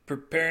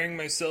preparing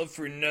myself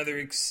for another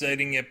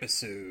exciting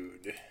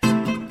episode.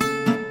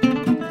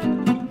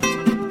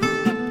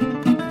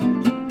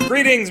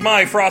 Greetings,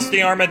 my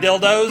frosty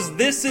armadillos.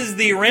 This is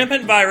the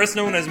rampant virus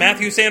known as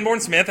Matthew Sanborn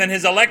Smith and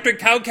his electric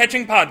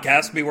cow-catching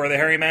podcast, Beware the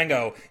Hairy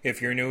Mango.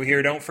 If you're new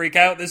here, don't freak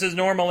out. This is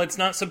normal. It's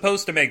not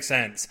supposed to make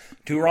sense.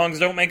 Two wrongs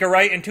don't make a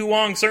right, and two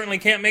wrongs certainly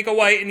can't make a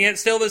white, and yet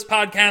still this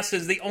podcast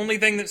is the only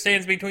thing that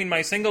stands between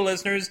my single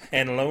listeners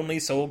and lonely,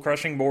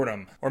 soul-crushing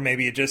boredom. Or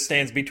maybe it just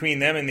stands between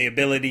them and the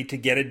ability to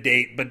get a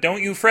date. But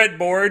don't you fret,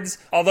 boards.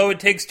 Although it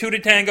takes two to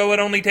tango, it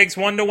only takes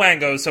one to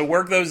wango, so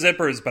work those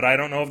zippers, but I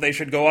don't know if they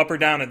should go up or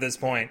down at this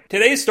point.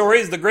 Today's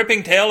story is the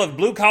gripping tale of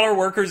blue-collar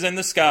workers in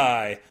the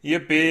sky.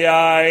 Yippee-yi-yay!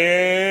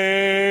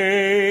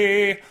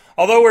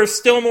 Although we're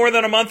still more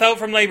than a month out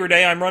from Labor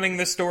Day, I'm running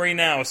this story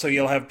now, so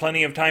you'll have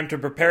plenty of time to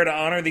prepare to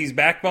honor these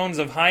backbones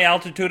of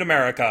high-altitude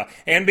America,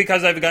 and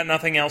because I've got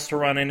nothing else to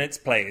run in its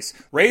place.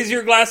 Raise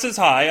your glasses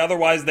high,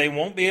 otherwise they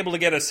won't be able to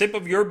get a sip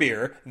of your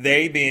beer,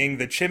 they being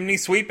the chimney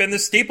sweep and the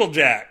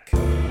steeplejack.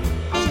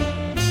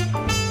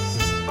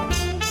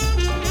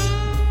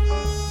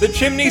 The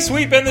Chimney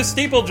Sweep and the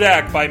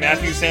Steeplejack by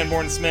Matthew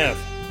Sanborn Smith.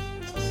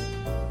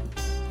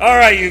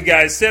 Alright, you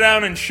guys, sit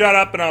down and shut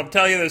up and I'll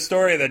tell you the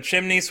story of the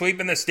Chimney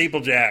Sweep and the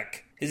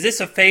Steeplejack. Is this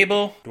a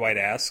fable? Dwight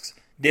asks.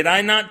 Did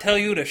I not tell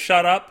you to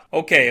shut up?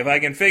 Okay, if I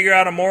can figure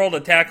out a moral to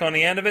tack on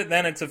the end of it,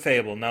 then it's a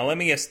fable. Now let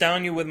me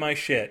astound you with my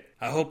shit.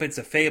 I hope it's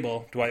a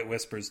fable, Dwight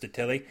whispers to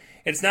Tilly.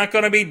 It's not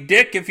gonna be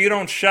dick if you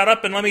don't shut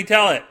up and let me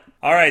tell it.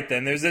 Alright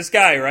then, there's this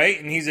guy, right?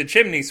 And he's a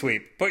chimney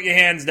sweep. Put your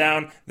hands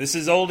down. This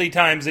is oldie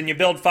times, and you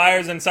build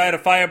fires inside a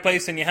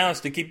fireplace in your house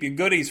to keep your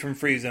goodies from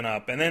freezing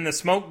up. And then the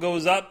smoke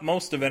goes up,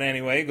 most of it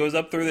anyway, goes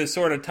up through this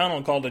sort of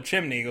tunnel called a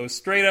chimney, goes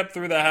straight up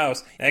through the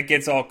house. That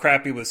gets all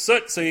crappy with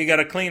soot, so you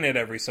gotta clean it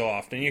every so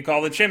often. You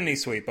call the chimney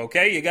sweep,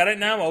 okay? You got it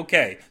now?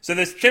 Okay. So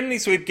this chimney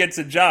sweep gets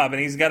a job,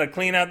 and he's gotta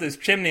clean out this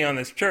chimney on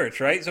this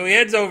church, right? So he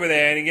heads over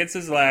there, and he gets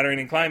his ladder, and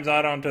he climbs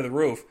out onto the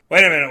roof.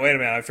 Wait a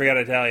minute, I forgot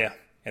to tell you.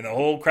 And the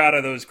whole crowd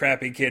of those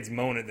crappy kids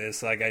moan at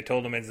this, like I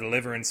told them it's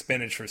liver and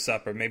spinach for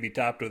supper, maybe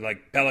topped with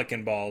like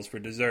pelican balls for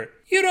dessert.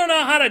 You don't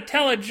know how to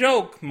tell a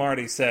joke,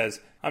 Marty says.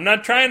 I'm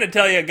not trying to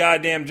tell you a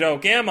goddamn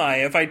joke, am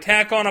I? If I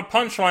tack on a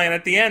punchline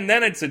at the end,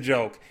 then it's a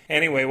joke.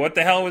 Anyway, what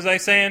the hell was I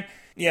saying?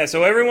 Yeah,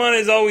 so everyone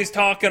is always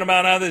talking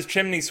about how this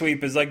chimney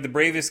sweep is like the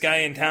bravest guy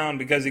in town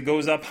because he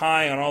goes up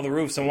high on all the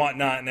roofs and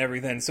whatnot and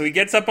everything. So he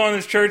gets up on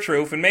his church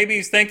roof, and maybe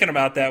he's thinking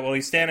about that while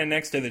he's standing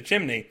next to the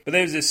chimney. But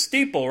there's this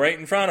steeple right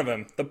in front of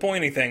him, the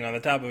pointy thing on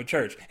the top of a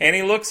church. And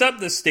he looks up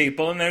the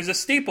steeple, and there's a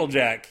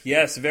steeplejack.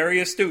 Yes, very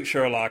astute,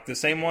 Sherlock. The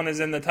same one as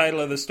in the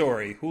title of the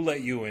story. Who let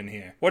you in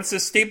here? What's a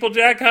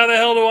steeplejack? How the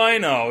hell do I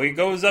know? He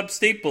goes up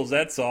steeples,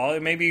 that's all.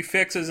 Maybe he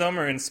fixes them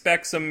or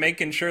inspects them,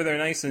 making sure they're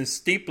nice and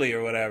steeply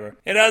or whatever.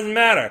 It doesn't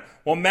matter.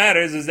 What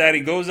matters is that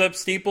he goes up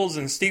steeples,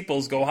 and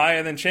steeples go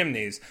higher than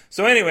chimneys.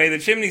 So anyway, the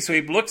chimney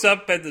sweep looks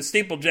up at the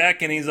steeplejack,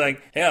 and he's like,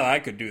 hell, I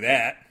could do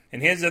that.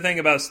 And here's the thing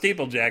about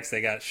steeplejacks,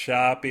 they got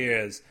sharp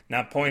ears.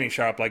 Not pointy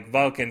sharp like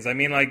Vulcans. I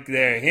mean, like,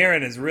 their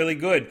hearing is really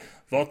good.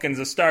 Vulcans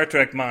are Star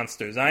Trek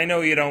monsters. I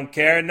know you don't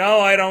care. No,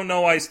 I don't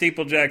know why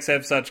steeplejacks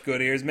have such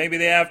good ears. Maybe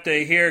they have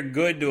to hear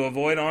good to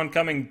avoid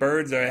oncoming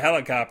birds or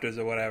helicopters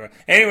or whatever.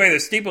 Anyway, the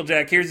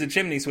steeplejack hears the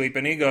chimney sweep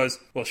and he goes,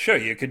 well, sure,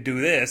 you could do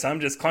this. I'm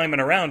just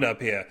climbing around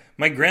up here.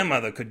 My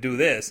grandmother could do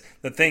this.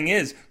 The thing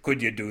is,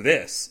 could you do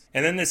this?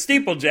 And then the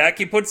steeplejack,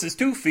 he puts his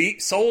 2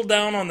 feet sole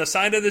down on the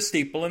side of the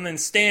steeple and then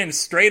stands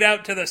straight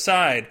out to the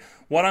side.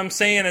 What I'm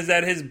saying is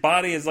that his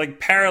body is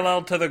like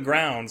parallel to the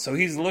ground, so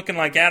he's looking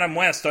like Adam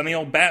West on the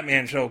old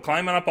Batman show,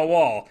 climbing up a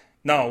wall.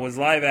 No, it was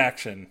live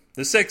action.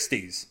 The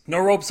 60s. No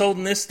ropes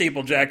holding this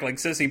steeplejack like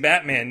Sissy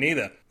Batman,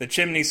 neither. The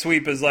chimney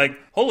sweep is like,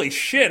 holy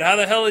shit, how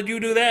the hell did you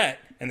do that?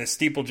 And the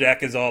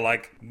steeplejack is all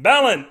like,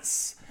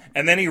 balance!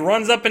 And then he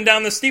runs up and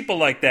down the steeple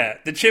like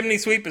that. The chimney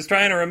sweep is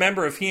trying to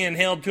remember if he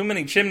inhaled too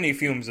many chimney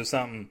fumes or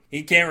something.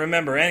 He can't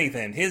remember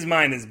anything. His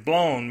mind is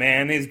blown,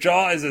 man. His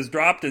jaw is as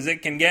dropped as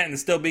it can get and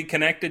still be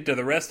connected to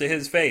the rest of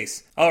his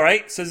face. All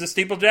right, says the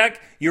steeplejack,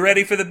 you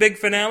ready for the big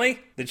finale?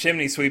 The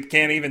chimney sweep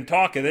can't even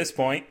talk at this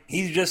point.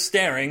 He's just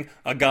staring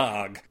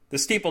agog. The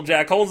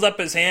steeplejack holds up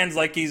his hands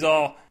like he's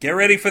all, get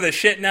ready for the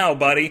shit now,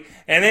 buddy.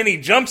 And then he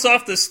jumps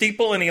off the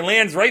steeple and he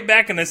lands right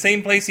back in the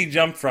same place he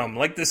jumped from.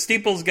 Like the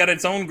steeple's got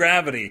its own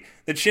gravity.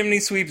 The chimney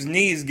sweep's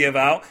knees give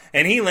out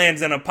and he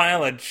lands in a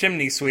pile of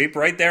chimney sweep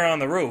right there on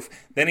the roof.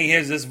 Then he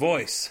hears this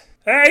voice.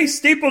 Hey,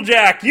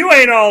 steeplejack, you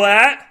ain't all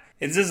that.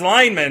 It's his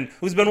lineman,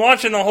 who's been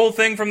watching the whole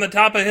thing from the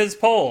top of his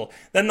pole.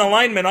 Then the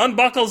lineman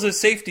unbuckles his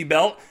safety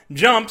belt,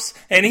 jumps,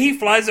 and he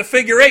flies a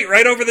figure 8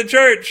 right over the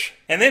church.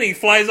 And then he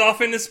flies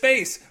off into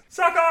space.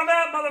 Suck on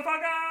that,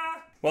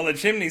 motherfucker! Well, the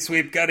chimney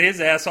sweep got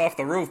his ass off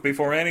the roof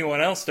before anyone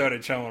else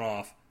started showing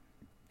off.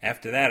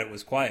 After that, it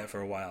was quiet for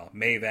a while.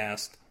 Maeve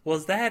asked,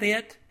 was that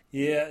it?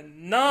 Yeah,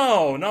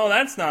 no,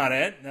 that's not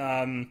it.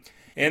 And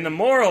the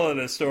moral of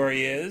the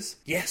story is...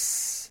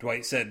 Yes,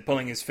 Dwight said,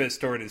 pulling his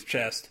fist toward his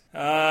chest.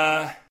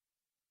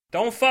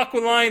 Don't fuck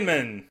with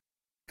linemen,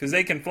 'cause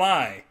they can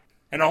fly.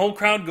 And the whole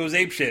crowd goes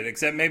apeshit,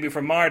 except maybe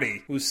for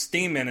Marty, who's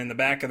steaming in the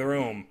back of the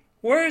room.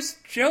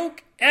 Worst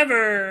joke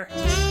ever.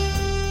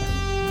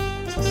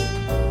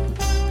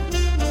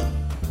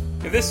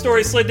 If this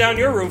story slid down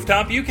your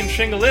rooftop, you can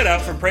shingle it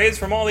out for praise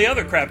from all the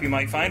other crap you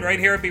might find right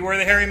here at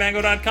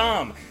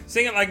BewareTheHairyMango.com.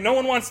 Sing it like no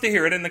one wants to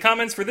hear it in the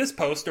comments for this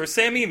post, or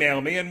Sam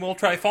email me and we'll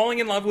try falling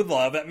in love with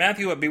love at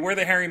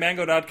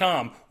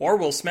Matthew@BewareTheHairyMango.com, or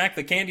we'll smack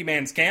the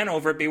Candyman's can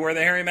over at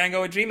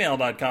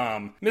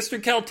BewareTheHairyMango@gmail.com.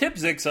 Mr. Kel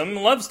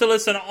Tipzixum loves to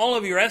listen to all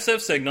of your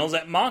SF signals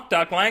at Mock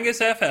Doc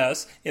Langus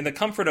FS in the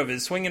comfort of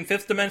his swinging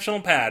fifth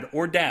dimensional pad,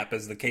 or DAP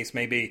as the case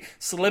may be.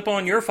 Slip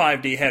on your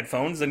 5D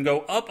headphones and go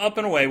up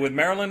and away with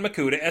Marilyn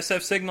McCoo to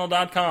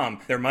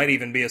SFSignal.com. There might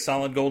even be a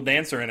solid gold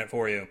dancer in it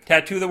for you.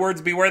 Tattoo the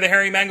words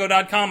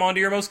BewareTheHairyMango.com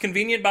onto your most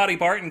convenient body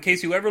part in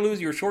case you ever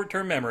lose your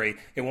short-term memory.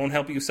 It won't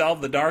help you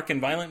solve the dark and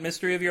violent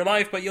mystery of your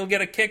life, but you'll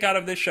get a kick out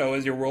of this show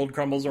as your world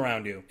crumbles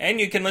around you. And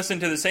you can listen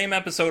to the same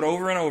episode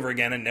over and over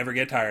again and never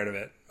get tired of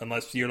it.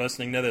 Unless you're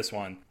listening to this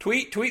one.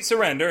 Tweet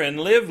surrender, and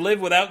live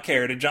without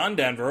care to John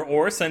Denver,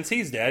 or, since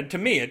he's dead, to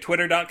me at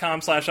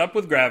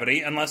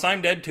twitter.com/upwithgravity, unless I'm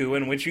dead too,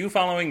 in which you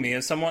following me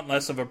is somewhat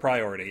less of a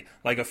priority.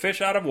 Like a fish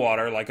out of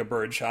water, like a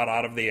bird shot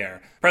out of the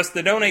air. Press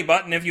the donate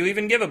button if you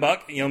even give a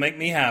buck, you'll make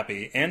me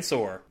happy, and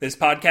sore. This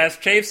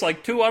podcast chafes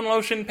like two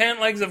unlotioned pant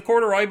legs of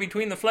corduroy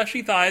between the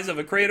fleshy thighs of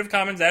a Creative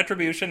Commons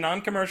Attribution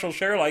Non-Commercial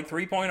Share-alike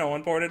 3.0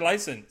 imported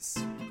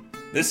license.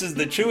 This is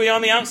the chewy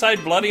on the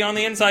outside, bloody on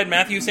the inside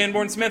Matthew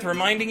Sanborn Smith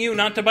reminding you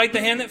not to bite the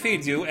hand that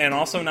feeds you, and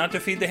also not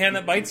to feed the hand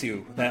that bites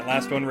you. That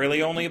last one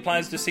really only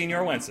applies to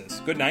Senior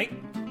Wences. Good night.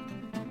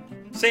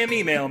 Sam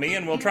email me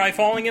and we'll try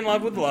falling in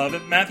love with love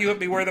at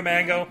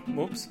Matthew@BewareTheMango.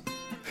 Whoops.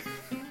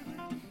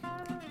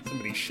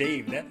 Somebody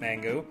shaved that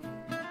mango.